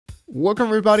Welcome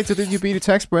everybody to the new Video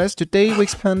Tech Express. Today we're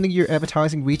expanding your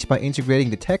advertising reach by integrating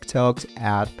the TikTok's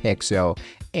ad pixel.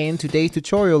 And today's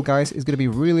tutorial, guys, is going to be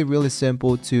really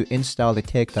simple to install the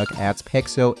TikTok ads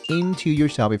pixel into your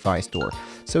Shopify store.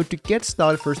 So to get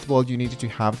started, first of all, you need to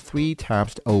have 3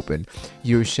 tabs open.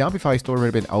 Your Shopify store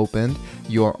already been opened,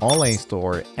 your online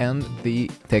store, and the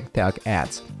TikTok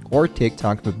ads or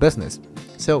TikTok for business.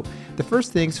 So the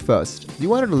first things first, you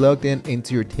want to log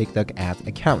into your TikTok ads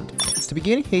account. To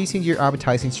begin hazing your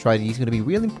advertising strategy, it's going to be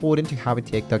really important to have a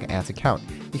TikTok ads account.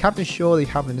 You have to ensure that you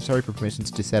have the necessary permissions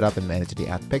to set up and manage the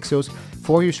ad pixels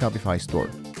for your Shopify store.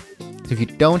 So if you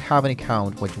don't have an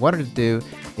account, what you want to do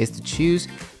is to choose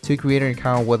to create an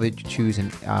account, whether you choose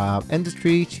an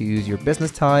industry, choose your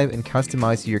business type, and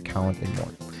customize your account and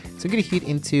more. So I'm going to hit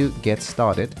into Get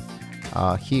Started.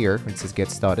 Here it says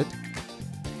Get Started.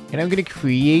 And I'm going to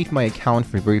create my account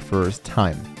for the very first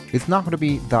time. It's not going to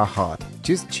be that hard.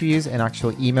 Just choose an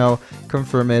actual email,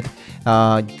 confirm it.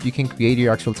 You can create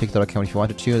your actual TikTok account if you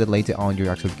want to choose it. Later on, you're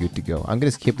actually good to go. I'm going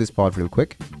to skip this part real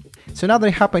quick. So now that I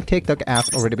have my TikTok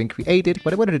ads already been created,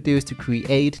 what I wanted to do is to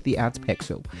create the ads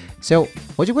pixel. So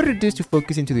what you wanted to do is to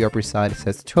focus into the upper side. It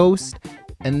says Toast.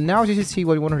 And now as you can see,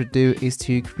 what we wanted to do is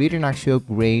to create an actual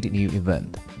great new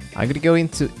event. I'm going to go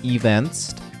into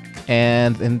Events.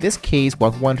 And in this case,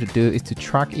 what we want to do is to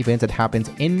track events that happens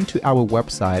into our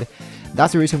website.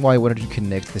 That's the reason why I wanted to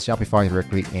connect the Shopify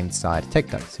directly inside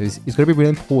TikTok. So it's going to be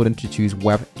really important to choose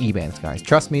web events, guys.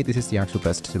 Trust me, this is the actual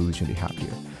best solution to have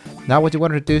here. Now what you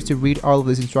want to do is to read all of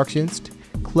these instructions,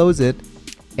 close it,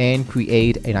 and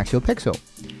create an actual pixel.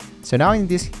 So now in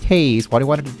this case, what I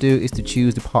wanted to do is to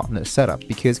choose the partner setup,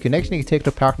 because connecting a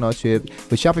TikTok partnership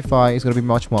with Shopify is going to be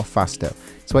much more faster.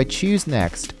 So I choose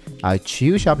Next. I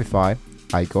choose Shopify,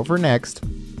 I go for Next,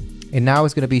 and now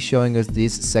it's going to be showing us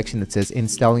this section that says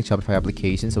installing Shopify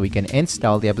application, so we can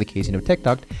install the application of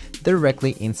TikTok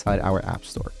directly inside our app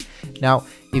store. Now,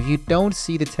 if you don't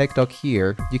see the TikTok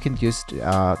here, you can just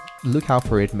look out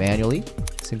for it manually.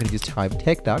 So I'm going to just type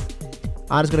TikTok,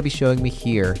 and it's going to be showing me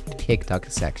here the TikTok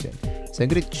section. So I'm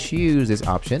going to choose this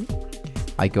option.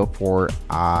 I go for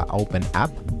Open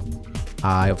App.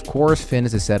 I, of course,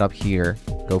 finish the setup here,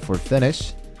 go for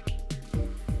Finish.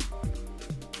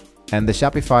 And the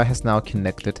Shopify has now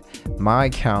connected my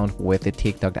account with the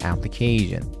TikTok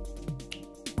application.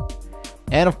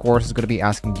 And of course, it's going to be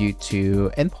asking you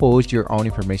to impose your own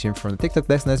information from the TikTok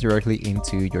business directly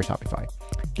into your Shopify.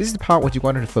 This is the part where you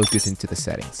wanted to focus into the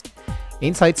settings.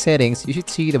 Inside settings, you should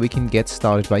see that we can get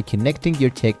started by connecting your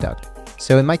TikTok.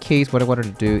 So in my case, what I wanted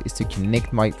to do is to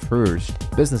connect my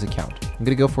first business account. I'm going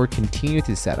to go for Continue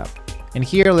to Setup. And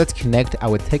here, let's connect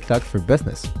our TikTok for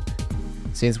Business.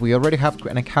 Since we already have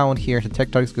an account here, the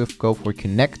TikTok is going to go for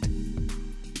Connect,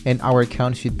 and our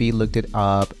account should be looked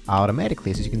up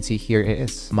automatically. So as you can see here, it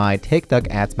is. My TikTok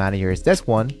Ads Manager is this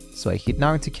one. So I hit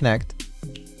now to connect.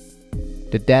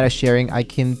 The data sharing, I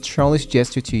can strongly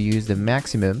suggest you to use the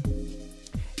maximum.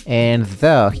 And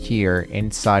here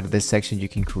inside of this section, you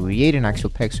can create an actual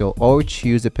pixel or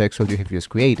choose the pixel you have just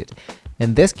created.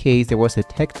 In this case, there was a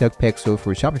TikTok pixel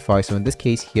for Shopify. So in this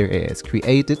case, here it is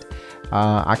created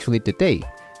actually today.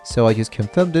 So I just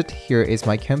confirmed it. Here is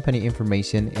my company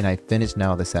information, and I finished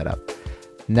now the setup.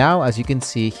 Now, as you can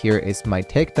see, here is my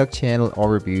TikTok channel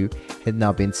overview had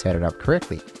now been set up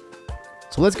correctly.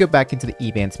 So let's go back into the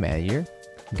Events Manager,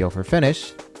 go for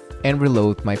Finish, and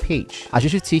reload my page. As you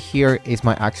should see, here is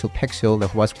my actual pixel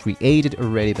that was created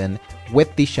already then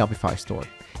with the Shopify store.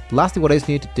 Lastly, what I just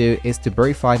need to do is to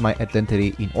verify my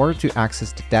identity in order to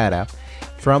access the data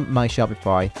from my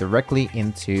Shopify directly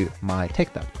into my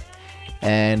TikTok.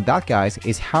 And that, guys,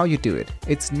 is how you do it.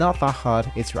 It's not that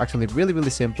hard. It's actually really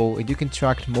simple, and you can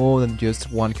track more than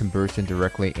just one conversion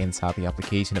directly inside the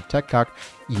application of TikTok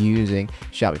using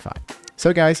Shopify.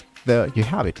 So guys, there you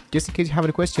have it. Just in case you have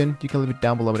any question, you can leave it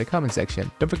down below in the comment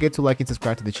section. Don't forget to like and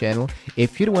subscribe to the channel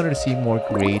if you wanted to see more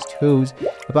great tools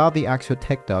about the actual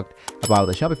TikTok, about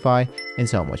the Shopify, and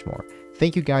so much more.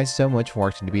 Thank you guys so much for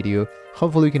watching the video.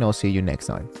 Hopefully we can all see you next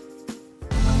time.